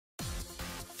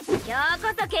今日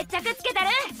こそ決着つけたる。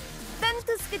Donne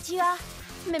tout ce que tu as,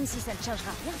 même si ça ne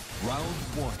changera rien. Round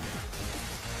 1.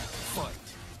 Fight.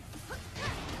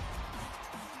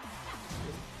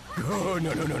 Oh,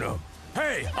 no.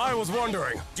 Hey, I was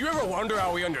wondering, do you ever wonder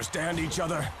how we understand each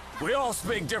other? We all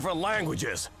speak different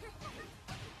languages.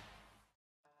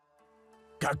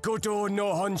 Kakuto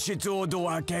no honshitsu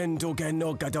doa ken to ken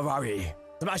no katawari.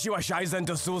 Tamashi wa shaizen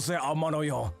to suse amano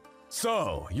yo.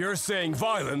 So, you're saying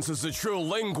violence is the true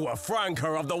lingua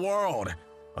franca of the world.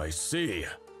 I see.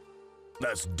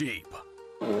 That's deep.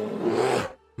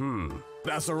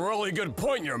 That's a really good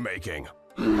point you're making.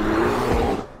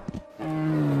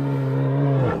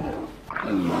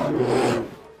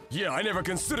 Yeah, I never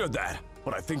considered that,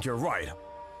 but I think you're right.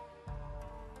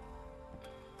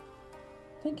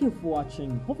 Thank you for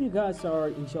watching. Hope you guys are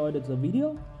enjoyed the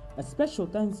video. A special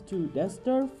thanks to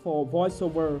Dexter for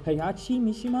voiceover Heihachi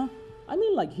Mishima. I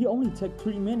mean, like, he only took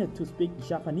 3 minutes to speak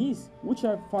Japanese, which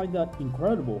I find that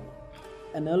incredible.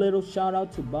 And a little shout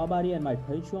out to Baalbuddy and my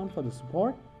Patreon for the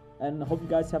support. And I hope you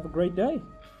guys have a great day.